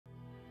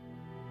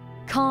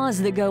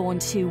Cars that go on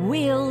two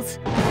wheels.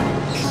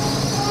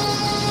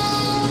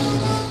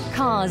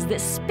 Cars that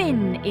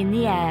spin in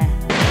the air.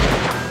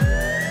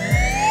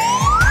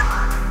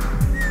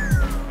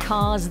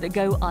 Cars that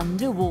go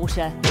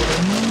underwater.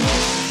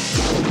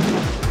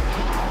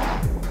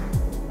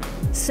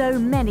 So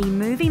many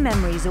movie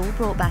memories all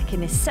brought back in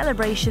this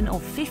celebration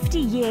of 50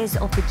 years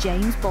of the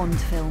James Bond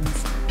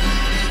films.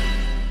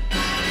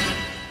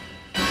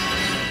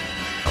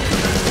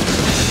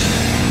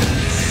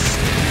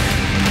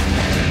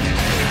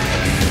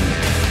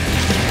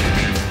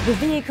 The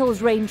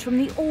vehicles range from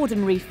the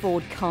ordinary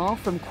Ford car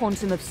from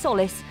Quantum of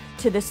Solace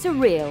to the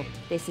surreal.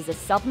 This is a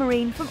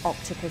submarine from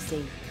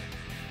Octopussy.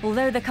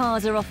 Although the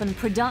cars are often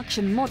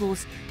production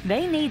models,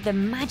 they need the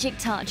magic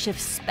touch of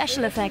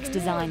special effects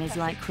designers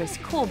like Chris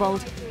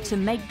Corbould to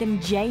make them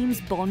James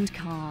Bond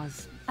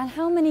cars. And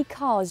how many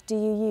cars do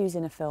you use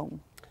in a film?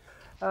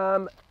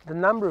 The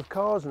number of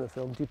cars in a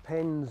film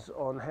depends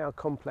on how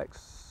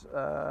complex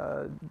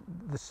the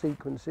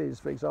sequence is.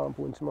 For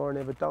example, in Tomorrow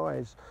Never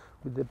Dies,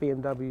 with the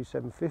BMW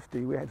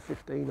 750, we had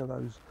 15 of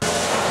those.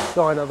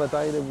 Die Another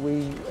Day, that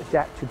we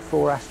adapted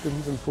 4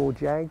 Astons and 4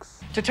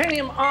 Jags.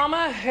 Titanium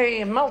armour,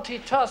 a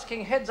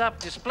multitasking heads-up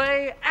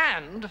display,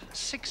 and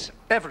 6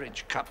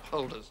 beverage cup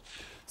holders.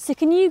 So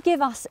can you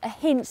give us a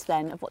hint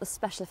then of what the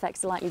special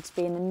effects are likely to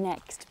be in the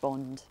next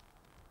Bond?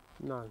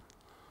 No.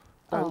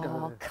 Don't go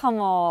Oh, there. come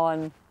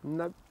on.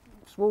 No,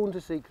 sworn to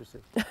secrecy.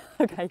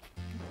 Okay.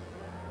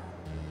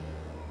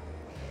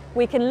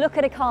 We can look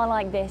at a car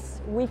like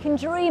this, we can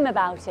dream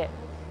about it,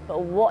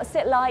 but what's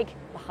it like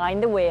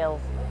behind the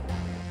wheel?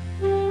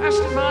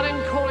 Aston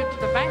Martin call it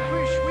the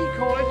Vanquish, we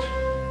call it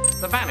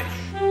the Vanish.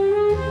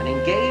 And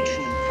engage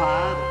and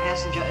fire the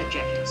passenger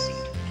ejector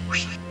seat.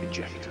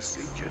 Ejector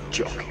seat, you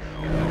jockey.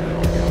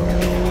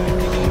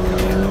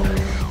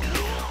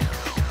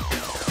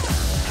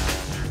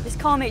 This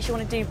car makes you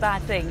want to do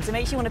bad things, it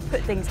makes you want to put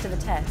things to the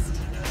test.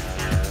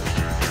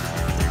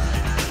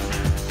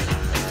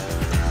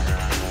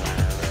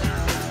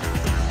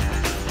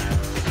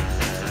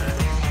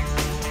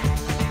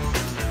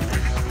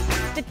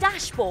 The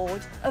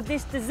dashboard of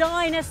this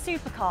designer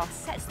supercar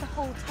sets the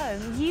whole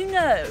tone. You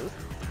know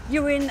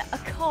you're in a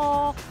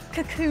car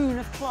cocoon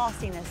of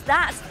classiness.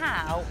 That's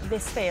how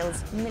this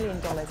feels. $1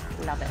 million.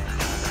 Love it.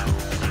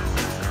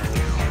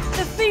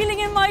 The feeling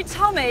in my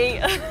tummy.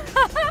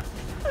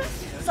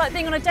 It's like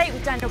being on a date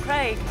with Daniel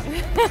Craig.